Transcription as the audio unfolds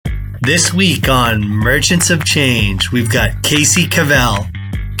This week on Merchants of Change, we've got Casey Cavell.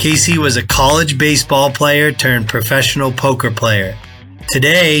 Casey was a college baseball player turned professional poker player.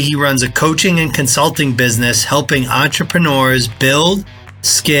 Today, he runs a coaching and consulting business helping entrepreneurs build,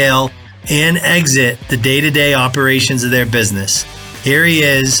 scale, and exit the day-to-day operations of their business. Here he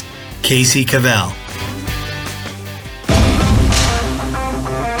is, Casey Cavell.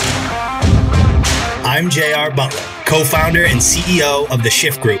 I'm J.R. Butler, co-founder and CEO of the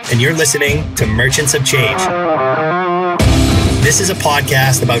Shift Group, and you're listening to Merchants of Change. This is a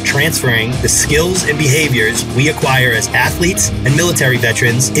podcast about transferring the skills and behaviors we acquire as athletes and military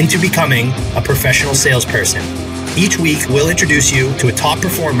veterans into becoming a professional salesperson. Each week, we'll introduce you to a top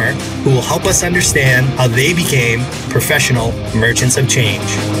performer who will help us understand how they became professional merchants of change.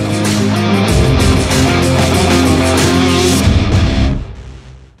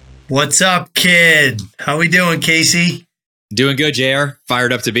 What's up, kid? How we doing, Casey? Doing good, JR.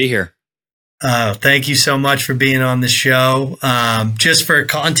 Fired up to be here. Thank you so much for being on the show. Just for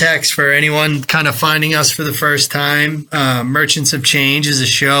context, for anyone kind of finding us for the first time, Merchants of Change is a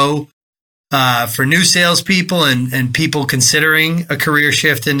show for new salespeople and people considering a career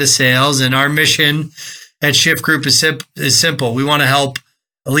shift into sales. And our mission at Shift Group is simple. We want to help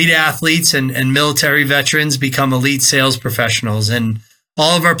elite athletes and military veterans become elite sales professionals. And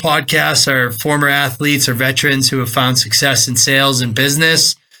all of our podcasts are former athletes or veterans who have found success in sales and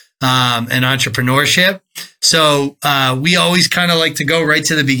business and entrepreneurship. So we always kind of like to go right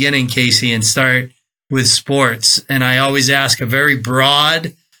to the beginning, Casey, and start with sports. And I always ask a very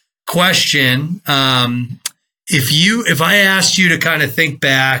broad question. If I asked you to kind of think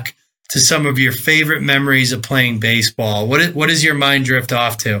back to some of your favorite memories of playing baseball, what does your mind drift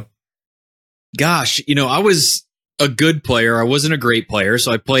off to? Gosh, I was a good player. I wasn't a great player.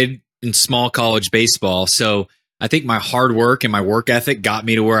 So I played in small college baseball. So I think my hard work and my work ethic got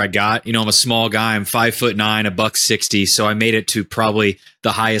me to where I got. I'm a small guy. I'm 5'9", $160. So I made it to probably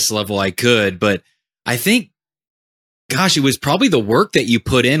the highest level I could. But I think, gosh, it was probably the work that you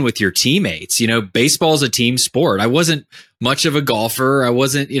put in with your teammates. Baseball is a team sport. I wasn't much of a golfer. I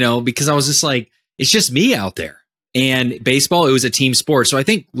wasn't, because I was just like, it's just me out there. And baseball, it was a team sport. So I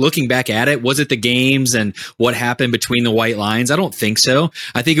think looking back at it, was it the games and what happened between the white lines? I don't think so.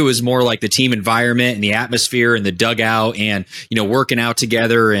 I think it was more like the team environment and the atmosphere and the dugout and, working out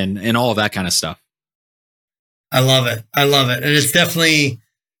together and all of that kind of stuff. I love it. And it's definitely,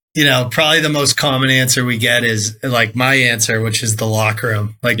 probably the most common answer we get is like my answer, which is the locker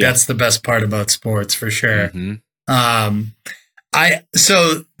room. Like That's the best part about sports for sure. Mm-hmm.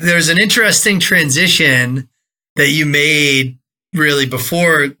 So there's an interesting transition that you made really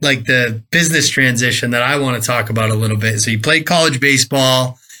before like the business transition that I want to talk about a little bit. So you played college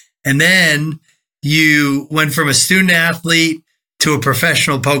baseball and then you went from a student athlete to a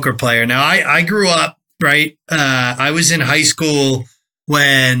professional poker player. Now I grew up, right? I was in high school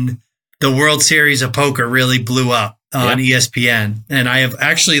when the World Series of Poker really blew up on ESPN. And I have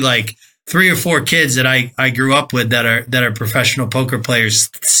actually like 3 or 4 kids that I grew up with that are professional poker players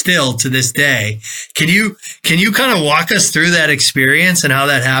still to this day. Can you kind of walk us through that experience and how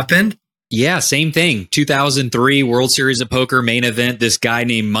that happened? Yeah, same thing. 2003 World Series of Poker main event. This guy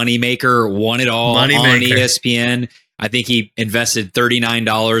named Moneymaker won it all on ESPN. I think he invested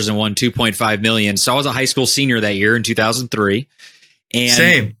 $39 and won $2.5 million. So I was a high school senior that year in 2003. And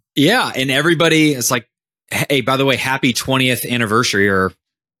same. Yeah, and everybody, it's like, hey, by the way, happy 20th anniversary, or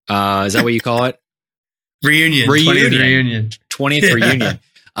is that what you call it? Reunion. 20th reunion.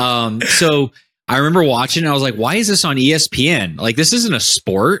 So I remember watching and I was like, why is this on ESPN? Like, this isn't a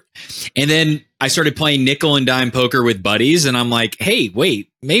sport. And then I started playing nickel and dime poker with buddies. And I'm like, hey, wait,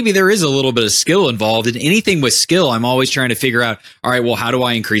 maybe there is a little bit of skill involved. And anything with skill, I'm always trying to figure out, all right, well, how do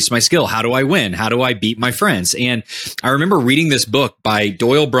I increase my skill? How do I win? How do I beat my friends? And I remember reading this book by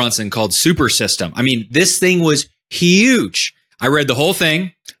Doyle Brunson called Super System. I mean, this thing was huge. I read the whole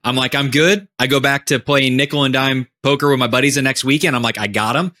thing. I'm like, I'm good. I go back to playing nickel and dime poker with my buddies the next weekend. I'm like, I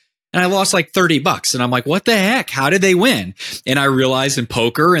got them. And I lost like $30. And I'm like, what the heck? How did they win? And I realized in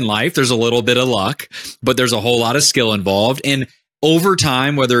poker and life, there's a little bit of luck, but there's a whole lot of skill involved. And over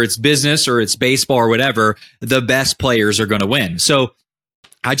time, whether it's business or it's baseball or whatever, the best players are going to win. So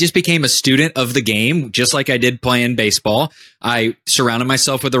I just became a student of the game, just like I did playing baseball. I surrounded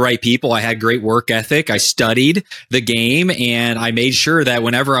myself with the right people. I had great work ethic. I studied the game and I made sure that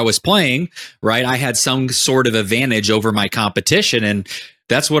whenever I was playing, right, I had some sort of advantage over my competition. And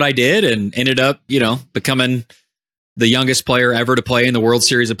that's what I did and ended up, becoming the youngest player ever to play in the World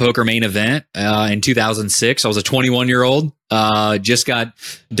Series of Poker main event in 2006. I was a 21-year-old, just got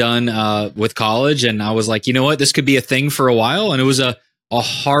done with college. And I was like, you know what, this could be a thing for a while. And it was a a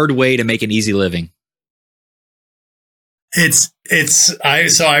hard way to make an easy living. So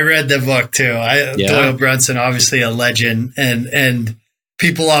I read the book too. Doyle Brunson, obviously a legend, and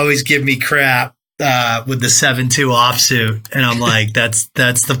people always give me crap with the 7-2 offsuit, and I'm like, that's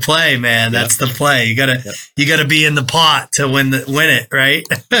the play, man. That's the play. You gotta be in the pot to win it, right?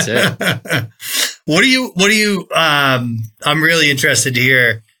 That's it. What do you? I'm really interested to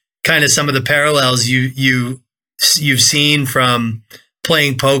hear kind of some of the parallels you've seen from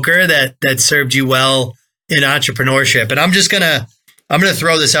playing poker that served you well in entrepreneurship. And I'm gonna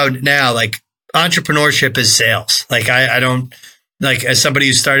throw this out now. Like, entrepreneurship is sales. Like, I don't, like, as somebody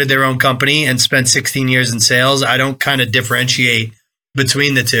who started their own company and spent 16 years in sales, I don't kind of differentiate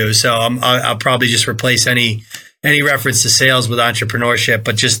between the two. So I'll probably just replace any reference to sales with entrepreneurship,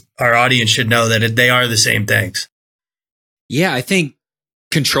 but just our audience should know that they are the same things. Yeah, I think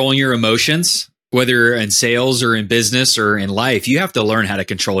controlling your emotions, whether in sales or in business or in life, you have to learn how to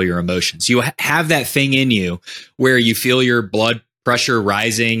control your emotions. You have that thing in you where you feel your blood pressure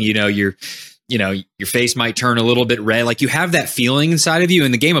rising, your face might turn a little bit red. Like, you have that feeling inside of you.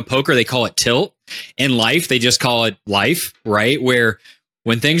 In the game of poker, they call it tilt. In life, they just call it life, right? Where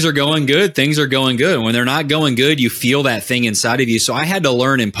when things are going good, things are going good. When they're not going good, you feel that thing inside of you. So I had to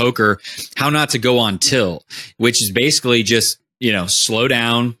learn in poker how not to go on tilt, which is basically just, slow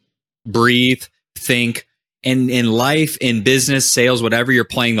down, breathe, think. And in life, in business, sales, whatever, you're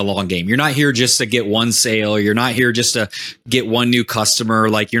playing the long game. You're not here just to get one sale. You're not here just to get one new customer.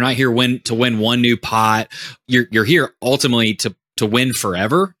 Like, you're not here to win one new pot. You're here ultimately to win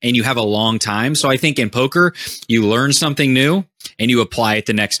forever, and you have a long time. So I think in poker, you learn something new and you apply it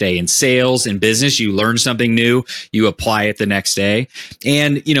the next day. In sales and business, you learn something new, you apply it the next day.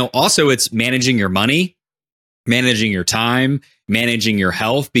 And, also it's managing your money, managing your time, managing your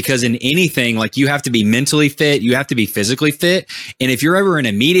health, because in anything, like, you have to be mentally fit, you have to be physically fit. And if you're ever in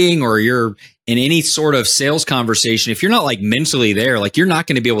a meeting or you're in any sort of sales conversation, if you're not like mentally there, like, you're not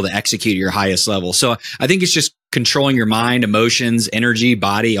going to be able to execute at your highest level. So I think it's just controlling your mind, emotions, energy,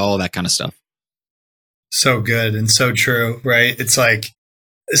 body, all of that kind of stuff. So good and so true, right? It's like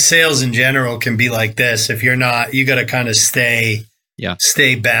sales in general can be like this. If you're not, you got to kind of stay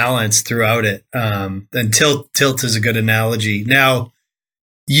balanced throughout it. And tilt is a good analogy. Now,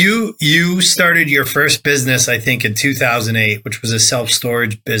 you started your first business, I think, in 2008, which was a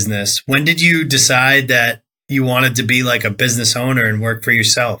self-storage business. When did you decide that you wanted to be like a business owner and work for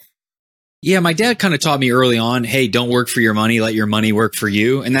yourself? Yeah, my dad kind of taught me early on, hey, don't work for your money, let your money work for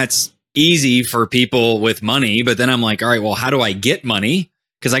you. And that's easy for people with money. But then I'm like, all right, well, how do I get money?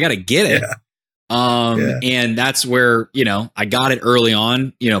 Because I got to get it. Yeah. And that's where, I got it early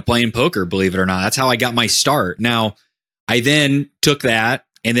on, playing poker, believe it or not. That's how I got my start. Now, I then took that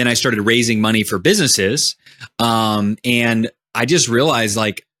and then I started raising money for businesses. And I just realized,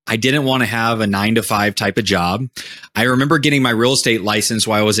 like, I didn't want to have a 9-to-5 type of job. I remember getting my real estate license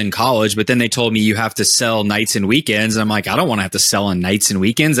while I was in college, but then they told me you have to sell nights and weekends. And I'm like, I don't want to have to sell on nights and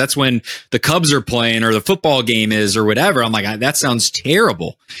weekends. That's when the Cubs are playing or the football game is or whatever. I'm like, that sounds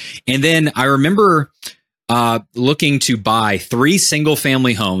terrible. And then I remember looking to buy 3 single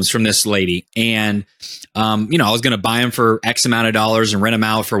family homes from this lady. And, I was going to buy them for X amount of dollars and rent them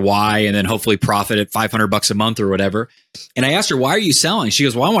out for Y, and then hopefully profit at $500 a month or whatever. And I asked her, why are you selling? She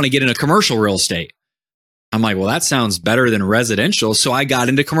goes, well, I want to get into commercial real estate. I'm like, well, that sounds better than residential. So I got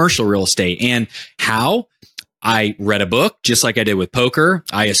into commercial real estate. And how? I read a book, just like I did with poker.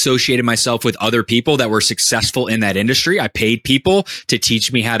 I associated myself with other people that were successful in that industry. I paid people to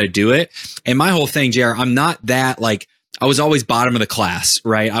teach me how to do it. And my whole thing, JR, I'm not that, like, I was always bottom of the class,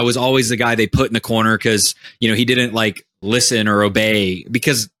 right? I was always the guy they put in the corner because, he didn't like listen or obey,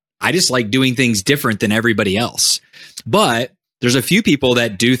 because I just like doing things different than everybody else. But there's a few people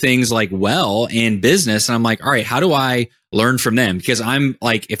that do things like well in business. And I'm like, all right, how do I learn from them? Because I'm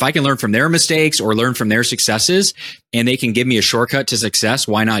like, if I can learn from their mistakes or learn from their successes and they can give me a shortcut to success,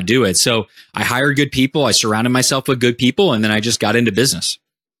 why not do it? So I hired good people. I surrounded myself with good people. And then I just got into business.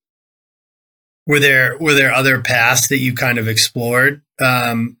 Were there other paths that you kind of explored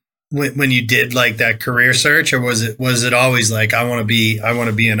when you did like that career search, or was it always like, I want to be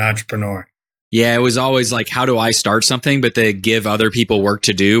an entrepreneur? Yeah, it was always like, how do I start something, but they give other people work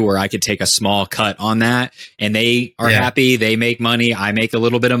to do where I could take a small cut on that and they are happy. They make money. I make a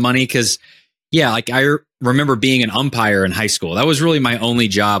little bit of money. Cause like I remember being an umpire in high school. That was really my only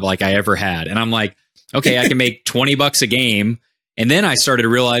job like I ever had. And I'm like, okay, I can make $20 a game. And then I started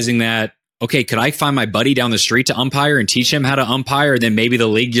realizing that, okay, could I find my buddy down the street to umpire and teach him how to umpire? Then maybe the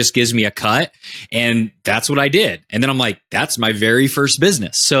league just gives me a cut. And that's what I did. And then I'm like, that's my very first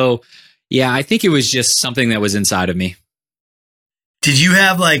business. So yeah, I think it was just something that was inside of me. Did you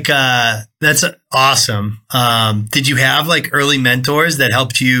have like, that's awesome. Did you have like early mentors that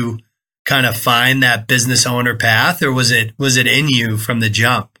helped you kind of find that business owner path, or was it in you from the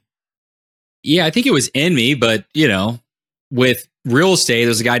jump? Yeah, I think it was in me, but with real estate,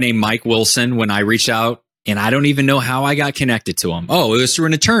 there's a guy named Mike Wilson. When I reached out, and I don't even know how I got connected to him. Oh, it was through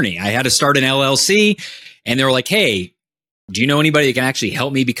an attorney. I had to start an LLC, and they were like, "Hey, do you know anybody that can actually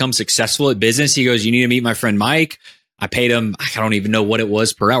help me become successful at business?" He goes, "You need to meet my friend Mike." I paid him, I don't even know what it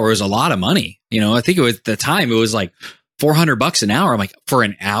was per hour. It was a lot of money. I think it was, at the time, it was like $400 an hour. I'm like, for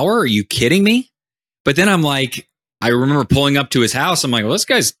an hour? Are you kidding me? But then I'm like, I remember pulling up to his house. I'm like, well, this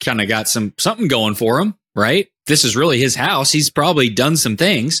guy's kind of got something going for him, right? This is really his house. He's probably done some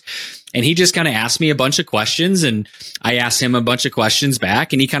things. And he just kind of asked me a bunch of questions, and I asked him a bunch of questions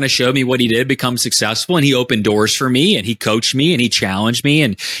back, and he kind of showed me what he did become successful, and he opened doors for me, and he coached me, and he challenged me,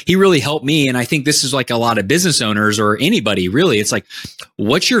 and he really helped me. And I think this is like a lot of business owners or anybody really. It's like,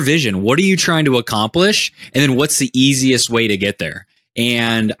 what's your vision? What are you trying to accomplish? And then what's the easiest way to get there?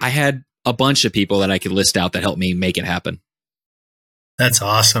 And I had a bunch of people that I could list out that helped me make it happen. That's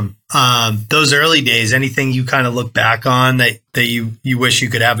awesome. Those early days, anything you kind of look back on that you wish you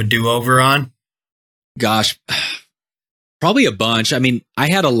could have a do-over on? Gosh, probably a bunch. I mean,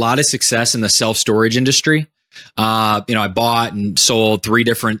 I had a lot of success in the self-storage industry. I bought and sold 3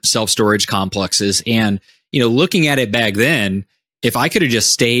 different self-storage complexes. And, looking at it back then, if I could have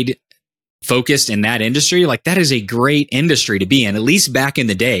just stayed focused in that industry, like that is a great industry to be in, at least back in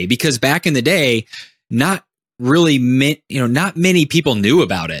the day, because back in the day, not many people knew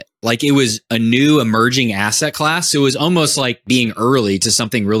about it. Like, it was a new emerging asset class. So it was almost like being early to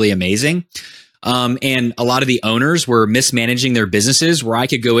something really amazing. And a lot of the owners were mismanaging their businesses, where I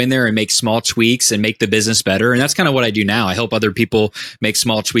could go in there and make small tweaks and make the business better. And that's kind of what I do now. I help other people make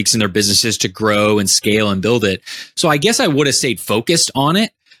small tweaks in their businesses to grow and scale and build it. So I guess I would have stayed focused on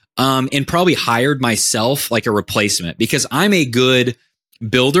it, and probably hired myself like a replacement, because I'm a good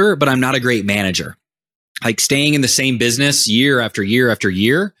builder, but I'm not a great manager. Like, staying in the same business year after year after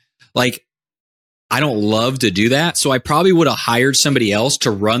year, like, I don't love to do that. So I probably would have hired somebody else to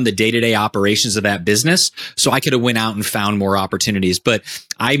run the day-to-day operations of that business, so I could have went out and found more opportunities. But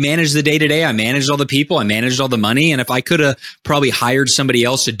I managed the day-to-day. I managed all the people. I managed all the money. And if I could have probably hired somebody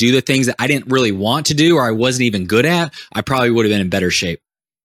else to do the things that I didn't really want to do, or I wasn't even good at, I probably would have been in better shape.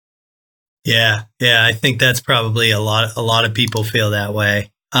 Yeah. I think that's probably a lot of people feel that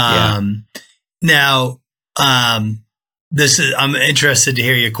way. Now, I'm interested to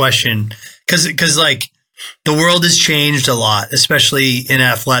hear your question, because like the world has changed a lot, especially in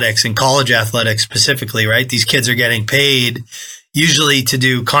athletics and college athletics specifically, right? These kids are getting paid usually to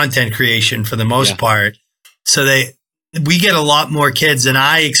do content creation for the most part. So we get a lot more kids than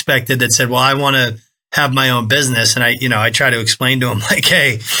I expected that said, well, I want to have my own business. And I try to explain to them, like,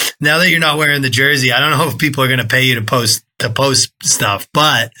 hey, now that you're not wearing the jersey, I don't know if people are going to pay you to post stuff,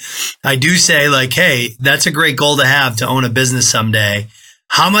 but I do say, like, hey, that's a great goal to have, to own a business someday.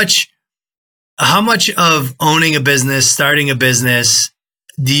 How much of owning a business, starting a business,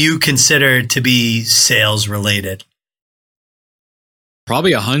 do you consider to be sales related?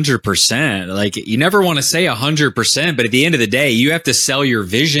 Probably 100%. Like, you never want to say 100%, but at the end of the day, you have to sell your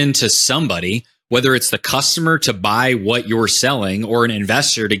vision to somebody, whether it's the customer to buy what you're selling, or an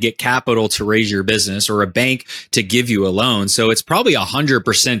investor to get capital to raise your business, or a bank to give you a loan. So it's probably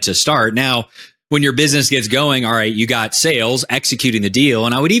 100% to start. Now, when your business gets going, all right, you got sales, executing the deal.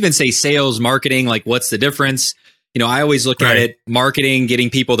 And I would even say sales, marketing, like, what's the difference? I always look at it, marketing, getting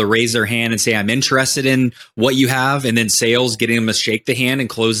people to raise their hand and say, I'm interested in what you have. And then sales, getting them to shake the hand and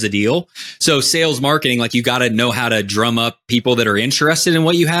close the deal. So sales, marketing, like, you got to know how to drum up people that are interested in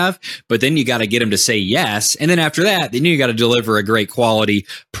what you have, but then you got to get them to say yes. And then after that, then you got to deliver a great quality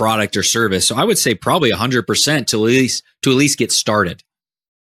product or service. So I would say probably 100% to at least get started.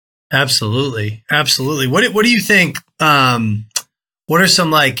 Absolutely. What do you think? What are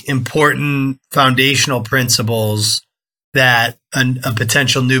some like important foundational principles that a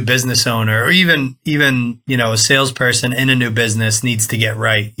potential new business owner, or even a salesperson in a new business, needs to get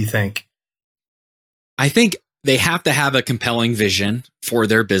right, you think? I think they have to have a compelling vision for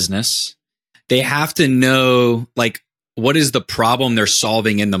their business. They have to know, like, what is the problem they're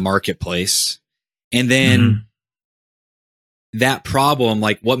solving in the marketplace, and then that problem,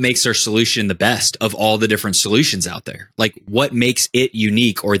 like, what makes their solution the best of all the different solutions out there? Like, what makes it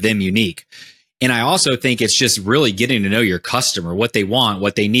unique or them unique? And I also think it's just really getting to know your customer, what they want,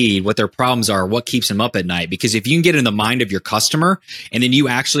 what they need, what their problems are, what keeps them up at night. Because if you can get in the mind of your customer and then you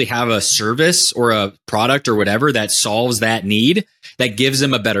actually have a service or a product or whatever that solves that need, that gives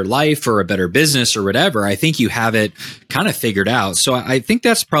them a better life or a better business or whatever, I think you have it kind of figured out. So I think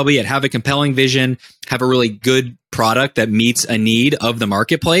that's probably it. Have a compelling vision, have a really good product that meets a need of the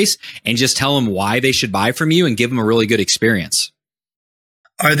marketplace, and just tell them why they should buy from you and give them a really good experience.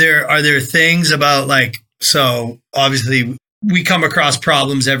 Are there things about, like, so obviously we come across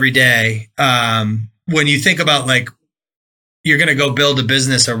problems every day. When you think about, like, you're going to go build a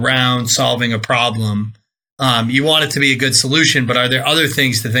business around solving a problem, you want it to be a good solution, but are there other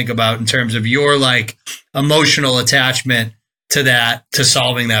things to think about in terms of your, like, emotional attachment to that, to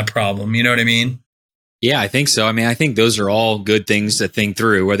solving that problem? You know what I mean? Yeah, I think so. I mean, I think those are all good things to think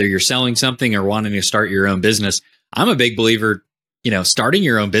through, whether you're selling something or wanting to start your own business. I'm a big believer, starting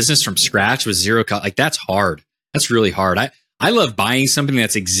your own business from scratch with zero cost, like, that's hard. That's really hard. I love buying something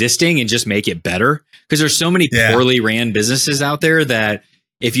that's existing and just make it better, because there's so many poorly ran businesses out there that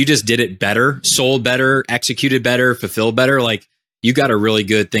if you just did it better, sold better, executed better, fulfilled better, like, you got a really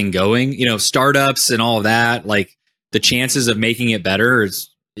good thing going. Startups and all of that, like, the chances of making it better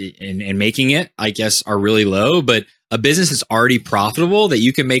and making it, I guess, are really low. But a business that's already profitable that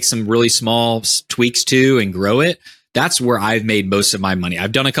you can make some really small tweaks to and grow it, that's where I've made most of my money.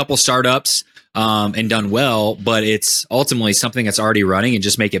 I've done a couple startups and done well, but it's ultimately something that's already running, and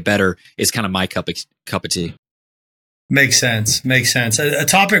just make it better is kind of my cup of tea. Makes sense. A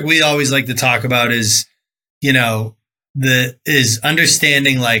topic we always like to talk about is, is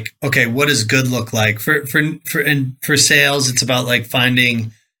understanding, like, okay, what does good look like for sales? It's about, like,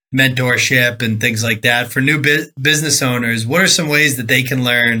 finding mentorship and things like that. For new business owners, what are some ways that they can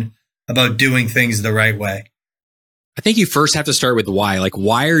learn about doing things the right way? I think you first have to start with why. Like,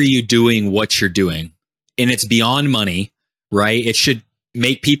 why are you doing what you're doing? And it's beyond money, right? It should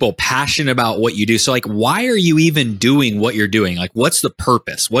make people passionate about what you do. So, like, why are you even doing what you're doing? Like, what's the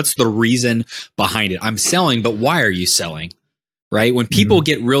purpose? What's the reason behind it? I'm selling, but why are you selling? Right? When people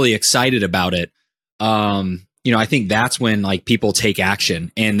get really excited about it, I think that's when, like, people take action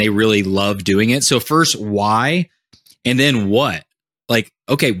and they really love doing it. So first, why? And then what? Like,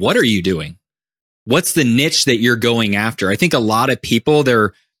 okay, what are you doing? What's the niche that you're going after? I think a lot of people,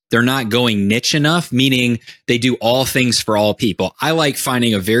 they're not going niche enough, meaning they do all things for all people. I like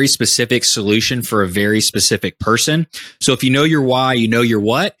finding a very specific solution for a very specific person. So if you know your why, you know your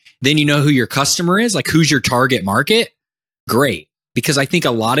what, then you know who your customer is, like, who's your target market. Great. Because I think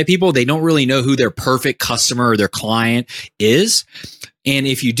a lot of people, they don't really know who their perfect customer or their client is. And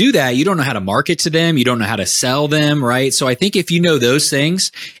if you do that, you don't know how to market to them. You don't know how to sell them, right? So I think if you know those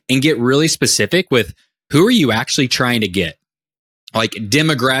things and get really specific with who are you actually trying to get, like,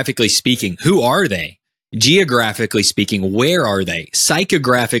 demographically speaking, who are they? Geographically speaking, where are they?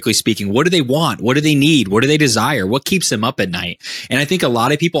 Psychographically speaking, what do they want? What do they need? What do they desire? What keeps them up at night? And I think a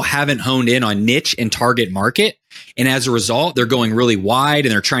lot of people haven't honed in on niche and target market. And as a result, they're going really wide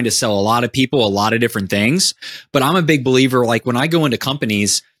and they're trying to sell a lot of people a lot of different things. But I'm a big believer, like, when I go into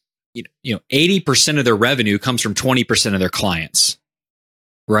companies, 80% of their revenue comes from 20% of their clients,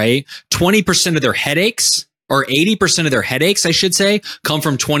 right? 20% of their headaches, or 80% of their headaches, I should say, come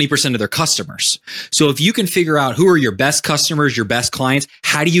from 20% of their customers. So if you can figure out who are your best customers, your best clients,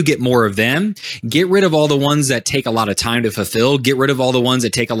 how do you get more of them? Get rid of all the ones that take a lot of time to fulfill. Get rid of all the ones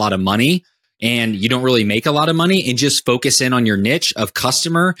that take a lot of money and you don't really make a lot of money, and just focus in on your niche of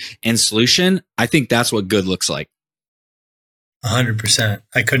customer and solution. I think that's what good looks like. 100%.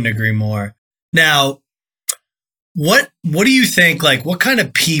 I couldn't agree more. Now, what do you think, like, what kind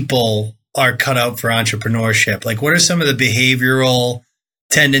of people are cut out for entrepreneurship? Like, what are some of the behavioral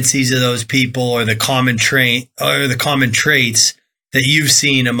tendencies of those people, or the common traits that you've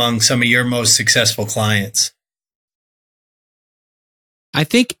seen among some of your most successful clients? I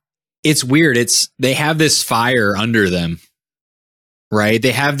think it's weird. They have this fire under them, right?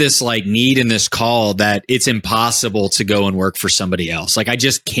 They have this, like, need and this call that it's impossible to go and work for somebody else. Like, I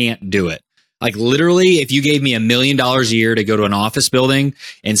just can't do it. Like, literally, if you gave me $1 million a year to go to an office building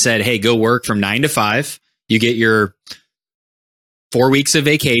and said, hey, go work from 9 to 5, you get your 4 weeks of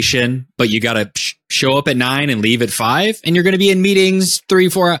vacation, but you got to show up at 9 and leave at 5, and you're going to be in meetings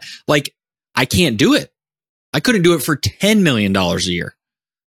 3-4 hours. Like, I can't do it. I couldn't do it for $10 million a year.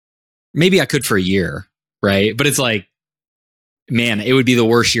 Maybe I could for a year, right? But it's like, man, it would be the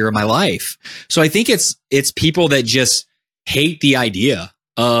worst year of my life. So I think it's people that just hate the idea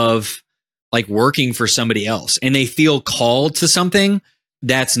of, like, working for somebody else, and they feel called to something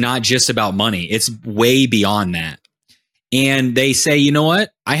that's not just about money. It's way beyond that. and they say, you know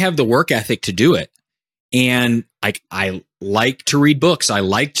what? I have the work ethic to do it. And I like to read books. I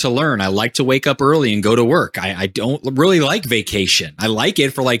like to learn. I like to wake up early and go to work. I don't really like vacation. I like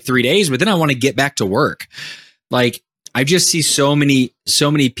it for like 3 days, but then I want to get back to work. Like, I just see so many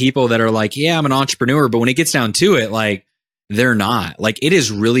people that are like, yeah, I'm an entrepreneur. But when it gets down to it, like, they're not. Like, it is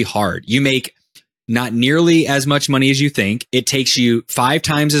really hard. You make not nearly as much money as you think. It takes you 5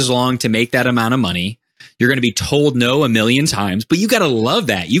 times as long to make that amount of money. You're going to be told no a million times, but you got to love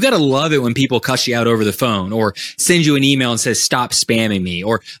that. You got to love it when people cuss you out over the phone or send you an email and says, stop spamming me.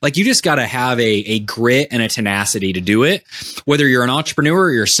 Or like, you just got to have a grit and a tenacity to do it. Whether you're an entrepreneur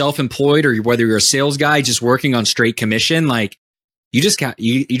or you're self-employed or whether you're a sales guy just working on straight commission, like you just got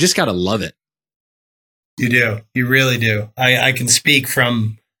to love it. You do. You really do. I can speak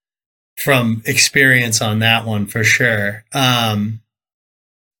from experience on that one for sure.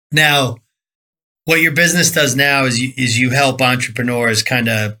 Now, what your business does now is you help entrepreneurs kind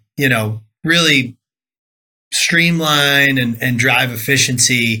of, really streamline and drive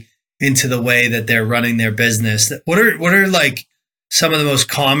efficiency into the way that they're running their business. What are like some of the most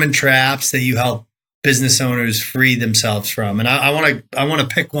common traps that you help business owners free themselves from? And I want to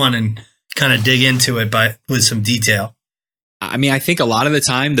pick one and kind of dig into it, but with some detail. I mean, I think a lot of the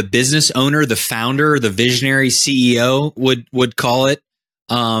time the business owner, the founder, the visionary CEO would call it.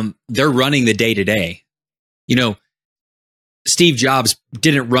 They're running the day to day. Steve Jobs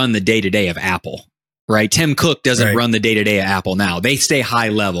didn't run the day to day of Apple, right? Tim Cook doesn't run the day to day of Apple now. They stay high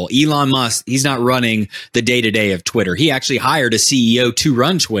level. Elon Musk, he's not running the day to day of Twitter. He actually hired a CEO to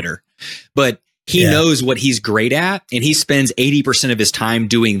run Twitter, but he knows what he's great at, and he spends 80% of his time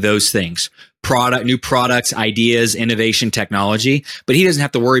doing those things. New products, ideas, innovation, technology, but he doesn't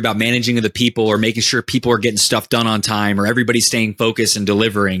have to worry about managing the people or making sure people are getting stuff done on time or everybody's staying focused and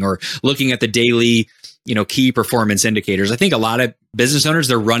delivering or looking at the daily, key performance indicators. I think a lot of business owners,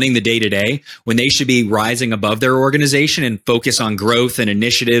 they're running the day to day when they should be rising above their organization and focus on growth and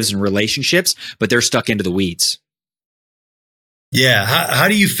initiatives and relationships, but they're stuck into the weeds. Yeah. How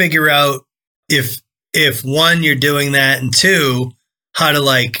do you figure out if one, you're doing that, and two, how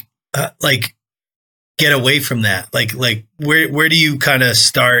to get away from that? Like where do you kind of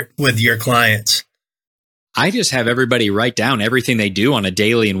start with your clients? I just have everybody write down everything they do on a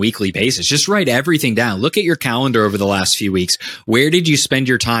daily and weekly basis. Just write everything down. Look at your calendar over the last few weeks. Where did you spend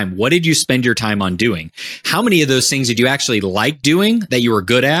your time? What did you spend your time on doing? How many of those things did you actually like doing that you were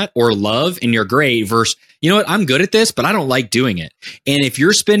good at or love and you're great versus, you know what, I'm good at this, but I don't like doing it. And if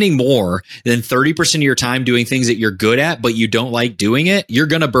you're spending more than 30% of your time doing things that you're good at, but you don't like doing it, you're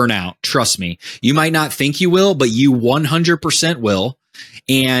going to burn out. Trust me. You might not think you will, but you 100% will.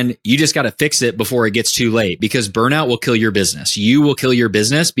 And you just got to fix it before it gets too late, because burnout will kill your business. You will kill your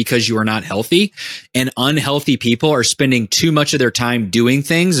business because you are not healthy, and unhealthy people are spending too much of their time doing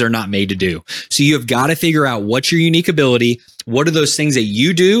things they're not made to do. So you have got to figure out what's your unique ability. What are those things that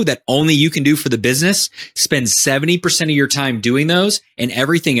you do that only you can do for the business? Spend 70% of your time doing those, and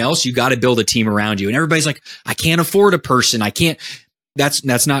everything else, you got to build a team around you. And everybody's like, I can't afford a person. I can't.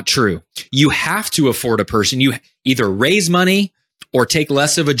 That's not true. You have to afford a person. You either raise money or take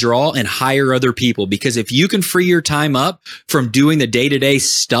less of a draw and hire other people. Because if you can free your time up from doing the day-to-day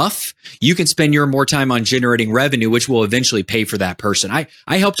stuff, you can spend your more time on generating revenue, which will eventually pay for that person. I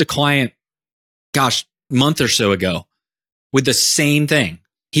helped a client, a month or so ago with the same thing.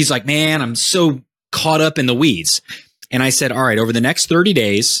 He's like, man, I'm so caught up in the weeds. And I said, all right, over the next 30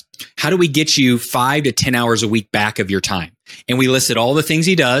 days, how do we get you 5 to 10 hours a week back of your time? And we listed all the things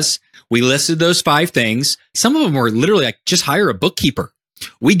he does. We listed those 5 things. Some of them were literally like, just hire a bookkeeper.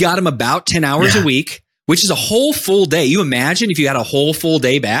 We got him about 10 hours a week, which is a whole full day. You imagine if you had a whole full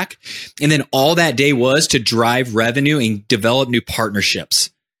day back, and then all that day was to drive revenue and develop new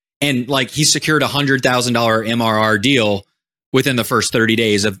partnerships. And like, he secured $100,000 MRR deal within the first 30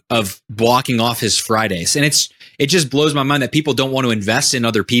 days of blocking off his Fridays. And it just blows my mind that people don't want to invest in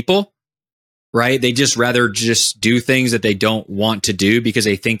other people. Right? They just rather just do things that they don't want to do because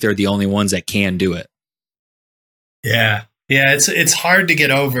they think they're the only ones that can do it. Yeah. Yeah. It's hard to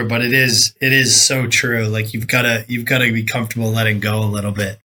get over, but it is so true. Like you've got to be comfortable letting go a little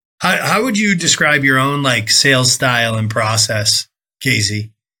bit. How would you describe your own like sales style and process,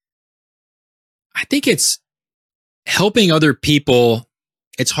 Casey? I think it's helping other people.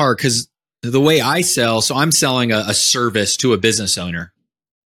 It's hard because the way I sell, so I'm selling a service to a business owner.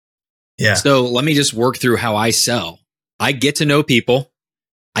 Yeah. So let me just work through how I sell. I get to know people.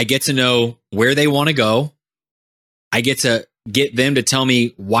 I get to know where they want to go. I get to get them to tell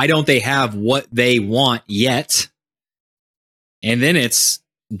me why don't they have what they want yet? And then it's,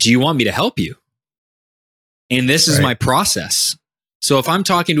 do you want me to help you? And this is my process. So if I'm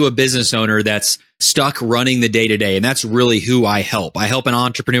talking to a business owner that's stuck running the day to day, and that's really who I help an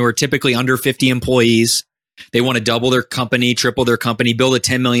entrepreneur, typically under 50 employees. They want to double their company, triple their company, build a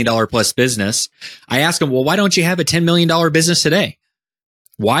 $10 million plus business. I ask them, well, why don't you have a $10 million business today?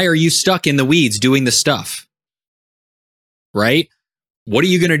 Why are you stuck in the weeds doing the stuff? Right? What are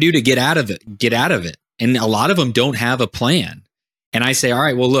you going to do to get out of it? Get out of it. And a lot of them don't have a plan. And I say, all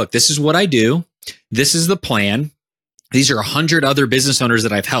right, well, look, this is what I do. This is the plan. These are 100 other business owners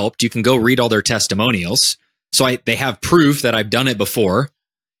that I've helped. You can go read all their testimonials. So they have proof that I've done it before.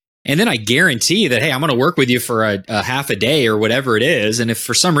 And then I guarantee that, hey, I'm going to work with you for a half a day or whatever it is. And if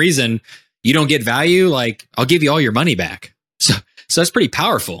for some reason you don't get value, like I'll give you all your money back. So that's pretty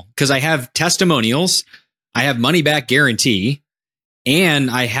powerful because I have testimonials, I have money back guarantee,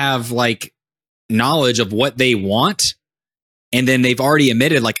 and I have like knowledge of what they want. And then they've already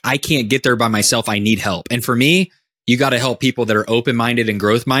admitted, like, I can't get there by myself. I need help. And for me, you got to help people that are open-minded and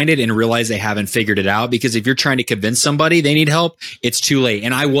growth-minded and realize they haven't figured it out. Because if you're trying to convince somebody they need help, it's too late.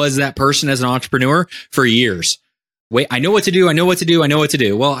 And I was that person as an entrepreneur for years. Wait, I know what to do. I know what to do. I know what to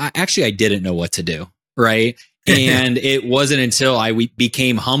do. Well, I didn't know what to do. Right. And it wasn't until I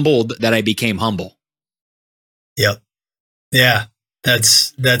became humbled that I became humble. Yep. Yeah,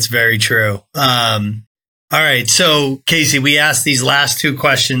 that's very true. All right. So, Casey, we asked these last two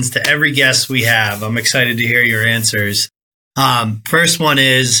questions to every guest we have. I'm excited to hear your answers. First one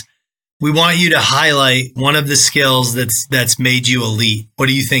is, we want you to highlight one of the skills that's made you elite. What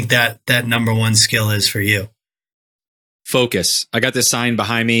do you think that number one skill is for you? Focus. I got this sign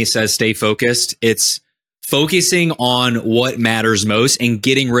behind me, says stay focused. It's focusing on what matters most and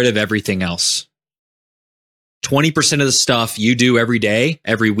getting rid of everything else. 20% of the stuff you do every day,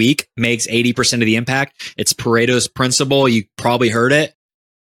 every week makes 80% of the impact. It's Pareto's principle. You probably heard it.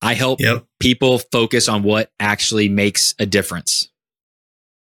 I help people focus on what actually makes a difference.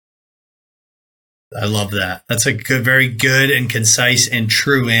 I love that. That's a very good and concise and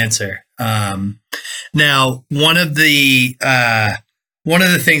true answer. Now, one of the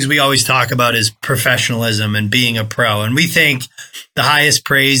things we always talk about is professionalism and being a pro. And we think the highest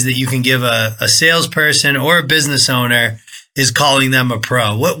praise that you can give a salesperson or a business owner is calling them a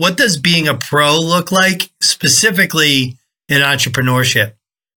pro. What does being a pro look like specifically in entrepreneurship?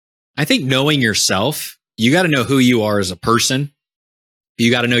 I think knowing yourself, you got to know who you are as a person.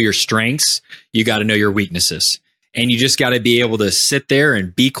 You got to know your strengths. You got to know your weaknesses. And you just got to be able to sit there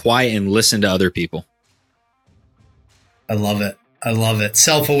and be quiet and listen to other people. I love it. I love it.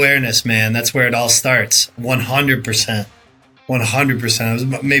 Self-awareness, man. That's where it all starts. 100%. 100%. It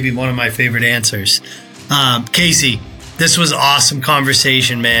was maybe one of my favorite answers. Casey, this was awesome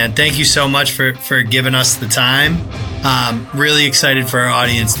conversation, man. Thank you so much for giving us the time. Really excited for our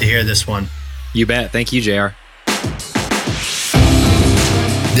audience to hear this one. You bet. Thank you, JR.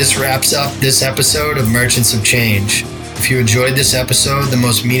 This wraps up this episode of Merchants of Change. If you enjoyed this episode, the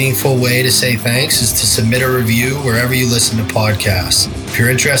most meaningful way to say thanks is to submit a review wherever you listen to podcasts. If you're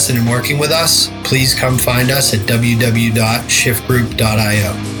interested in working with us, please come find us at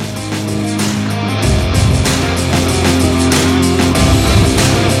www.shiftgroup.io.